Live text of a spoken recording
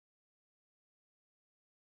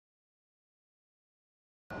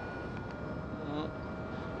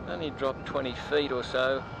only dropped 20 feet or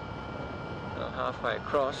so, halfway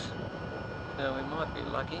across, so we might be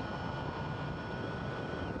lucky.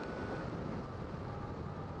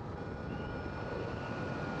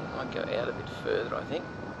 Might go out a bit further, I think.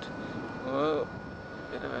 Whoa,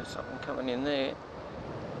 bit of something coming in there.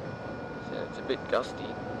 So it's a bit gusty.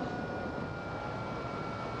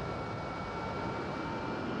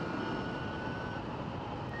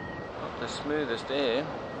 Not the smoothest air,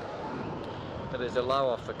 but there's a low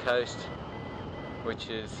off the coast which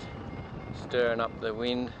is stirring up the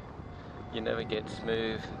wind. You never get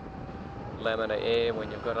smooth laminar air when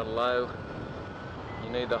you've got a low. You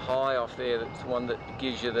need the high off there, that's the one that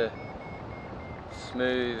gives you the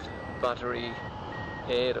smooth, buttery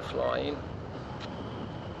air to fly in.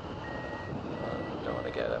 Don't want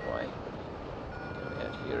to go that way. Go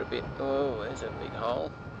out here a bit. Oh, there's a big hole.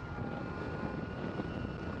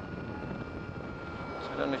 So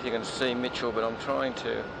I don't know if you can see Mitchell, but I'm trying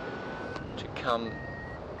to come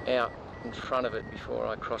out in front of it before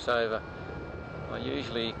I cross over. I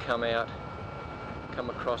usually come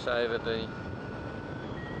across over the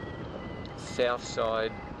south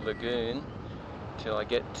side lagoon till I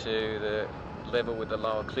get to the level with the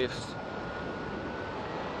lower cliffs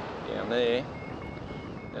down there,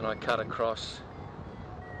 then I cut across.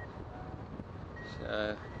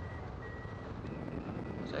 So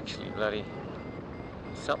it's actually bloody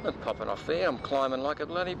something popping off there. I'm climbing like a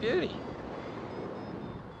bloody beauty.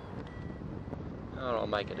 Oh, I'll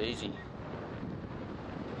make it easy.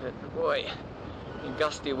 But boy, in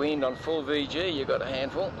gusty wind on full VG, you got a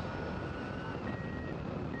handful.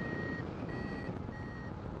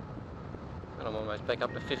 And I'm almost back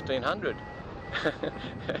up to 1500.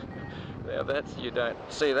 Now you don't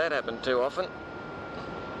see that happen too often.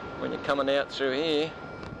 When you're coming out through here,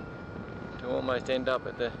 to almost end up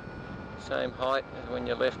at the same height as when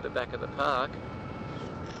you left the back of the park.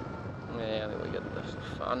 Now there we get the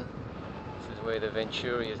fun. This is where the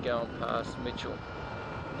Venturi is going past Mitchell.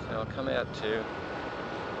 So I'll come out to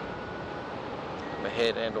my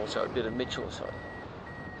head and also a bit of Mitchell, so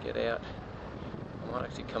I get out. I might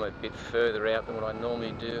actually come a bit further out than what I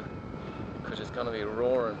normally do, because it's going to be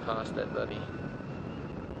roaring past that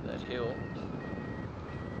hill.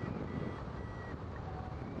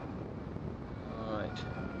 Right.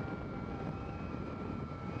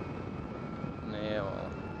 Now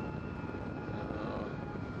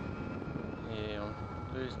I'm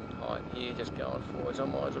losing height here, just going forwards. I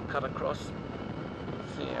might as well cut across.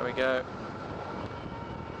 See how we go.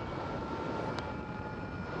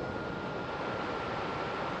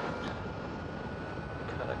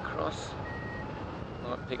 Cut across.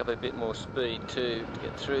 Might pick up a bit more speed too to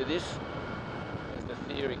get through this. As the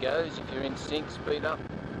theory goes, if you're in sync, speed up,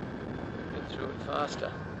 get through it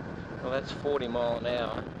faster. Well, that's 40 mile an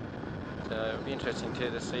hour. So it'll be interesting too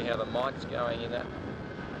to see how the mic's going in that.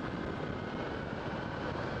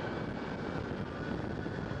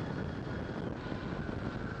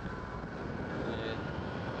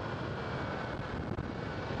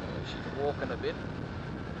 Walking a bit.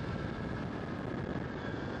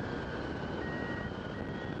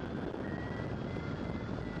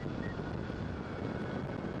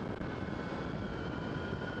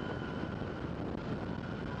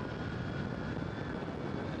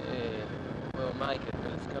 Yeah, we'll make it,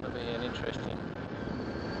 but it's going to be an interesting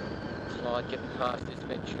slide getting past this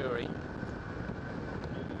Venturi.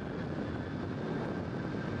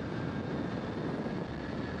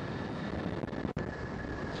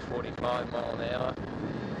 45 mile an hour.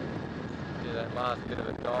 Do that last bit of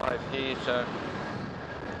a dive here, so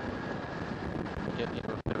get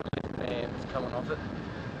into a bit of a lift band that's coming off it.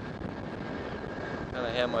 Don't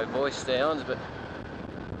know how my voice sounds, but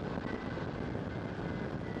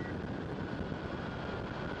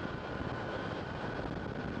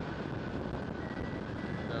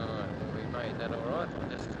well, we made that alright. I'll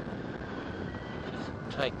just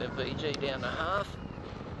take the VG down to half.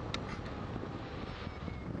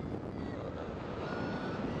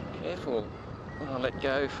 Careful, I'll let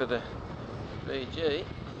go for the VG.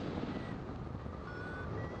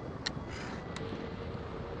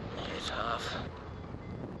 There's half.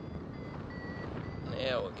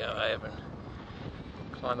 Now we'll go over and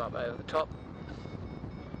climb up over the top.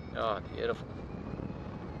 Oh, beautiful.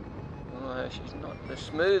 Oh, she's not the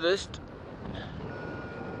smoothest.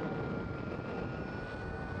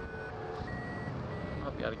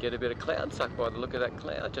 Might be able to get a bit of cloud suck by the look of that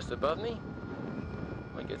cloud just above me.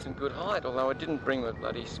 I get some good height, although I didn't bring my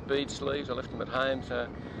bloody speed sleeves, I left them at home, so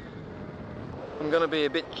I'm going to be a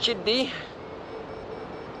bit chilly.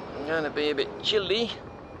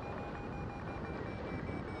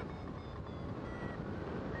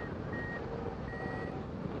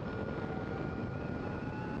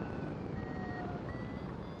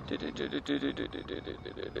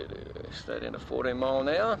 Slow down to 14 mile an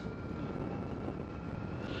hour.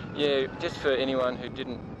 Yeah, just for anyone who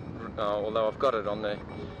didn't, although I've got it on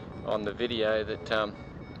the video, that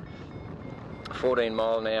 14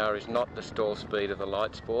 mile an hour is not the stall speed of the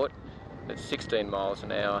light sport. It's 16 miles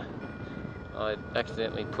an hour. I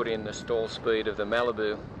accidentally put in the stall speed of the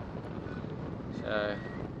Malibu. So,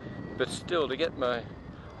 but still, to get my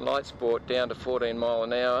light sport down to 14 mile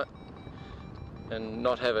an hour and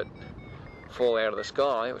not have it fall out of the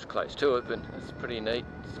sky, it was close to it, but it's pretty neat,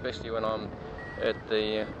 especially when I'm at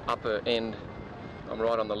the upper end. I'm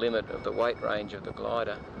right on the limit of the weight range of the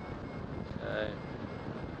glider. So,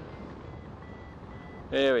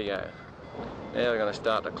 there we go. Now we're going to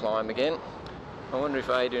start to climb again. I wonder if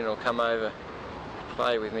Adrian will come over to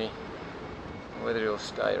play with me, or whether he'll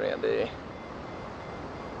stay around there.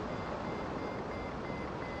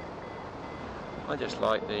 I just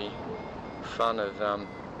like the fun of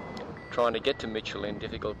trying to get to Mitchell in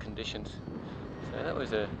difficult conditions. So that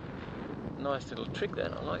was a nice little trick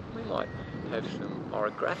then. I like, we might have some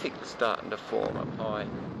orographic starting to form up high.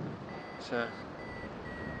 So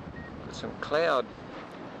got some cloud.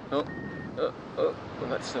 We've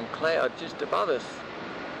got some cloud just above us.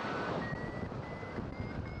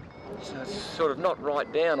 So it's sort of not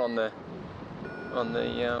right down on the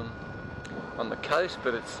coast,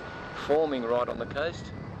 but it's forming right on the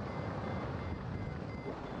coast.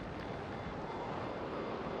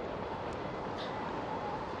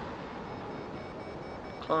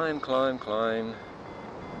 Climb, climb, climb.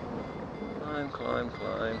 Climb, climb,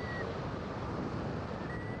 climb.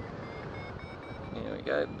 Here we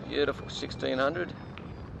go, beautiful 1600.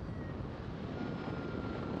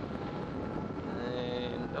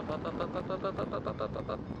 And up.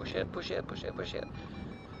 Push out, push out, push out, push out.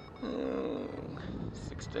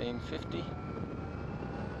 1650.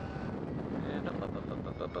 And up.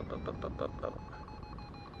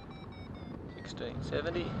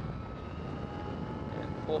 1670. And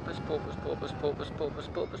porpoise.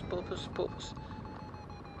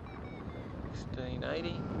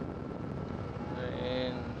 1680.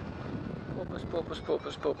 And porpoise.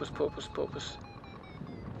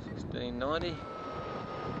 1690.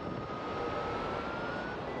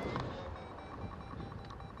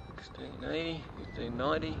 $16.80,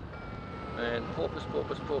 $15.90, and porpoise,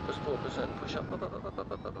 and push up.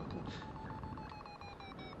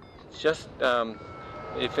 It's just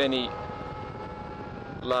if any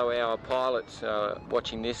low-hour pilots are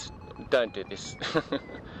watching this, don't do this.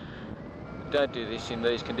 Don't do this in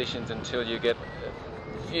these conditions until you get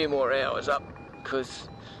a few more hours up, because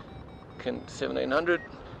 1700,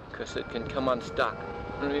 because it can come unstuck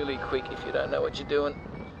really quick if you don't know what you're doing.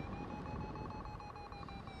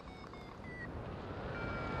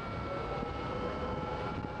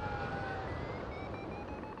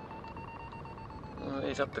 Well,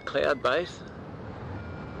 there's up the cloud base.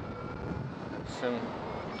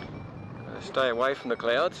 Stay away from the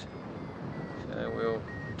clouds, so we'll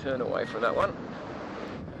turn away from that one.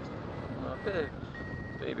 I better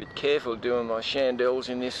be a bit careful doing my chandelles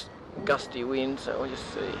in this gusty wind, so we'll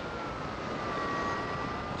just see.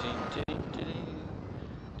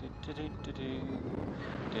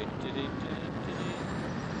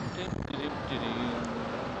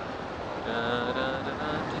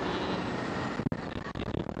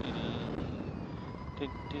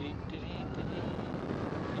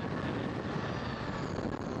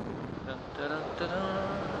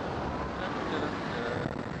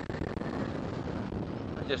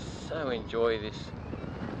 I just so enjoy this.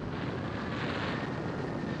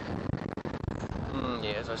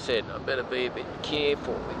 Yeah, as I said, I better be a bit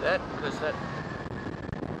careful with that, because that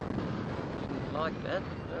didn't like that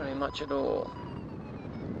very much at all.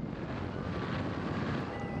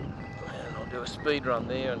 And I'll do a speed run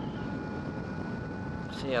there and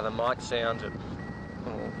see how the mic sounds.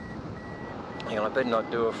 Hang on, I better not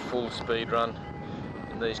do a full speed run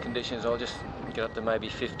in these conditions. I'll just get up to maybe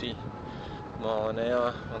 50 mile an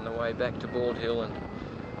hour on the way back to Bald Hill and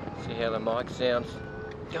see how the mic sounds.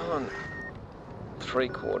 Go on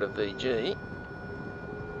 3/4 VG.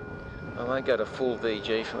 I won't go to full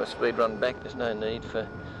VG from a speed run back. There's no need for.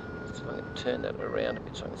 So I can turn that around a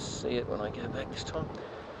bit so I can see it when I go back this time.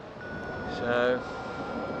 So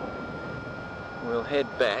we'll head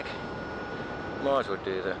back. Might as well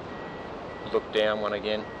do the look down one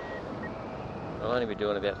again. I'll only be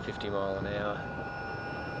doing about 50 mile an hour.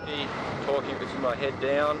 Talking with my head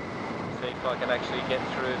down, see if I can actually get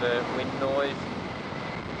through the wind noise.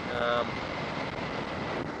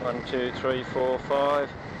 1, 2, 3, 4, 5.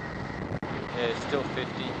 Yeah, it's still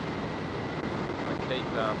 50.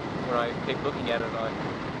 When I keep looking at it, I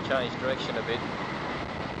change direction a bit.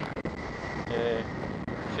 Yeah,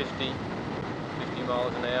 50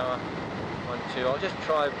 miles an hour on 2. I'll just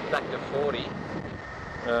try back to 40,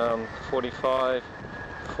 45,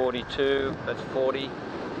 42, that's 40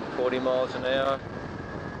 miles an hour,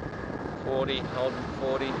 40, holding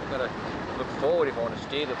 40. Gotta look forward if I want to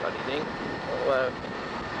steer the bloody thing, although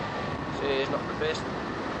see, it's not the best.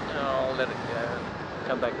 I'll let it go,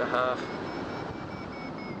 come back to half.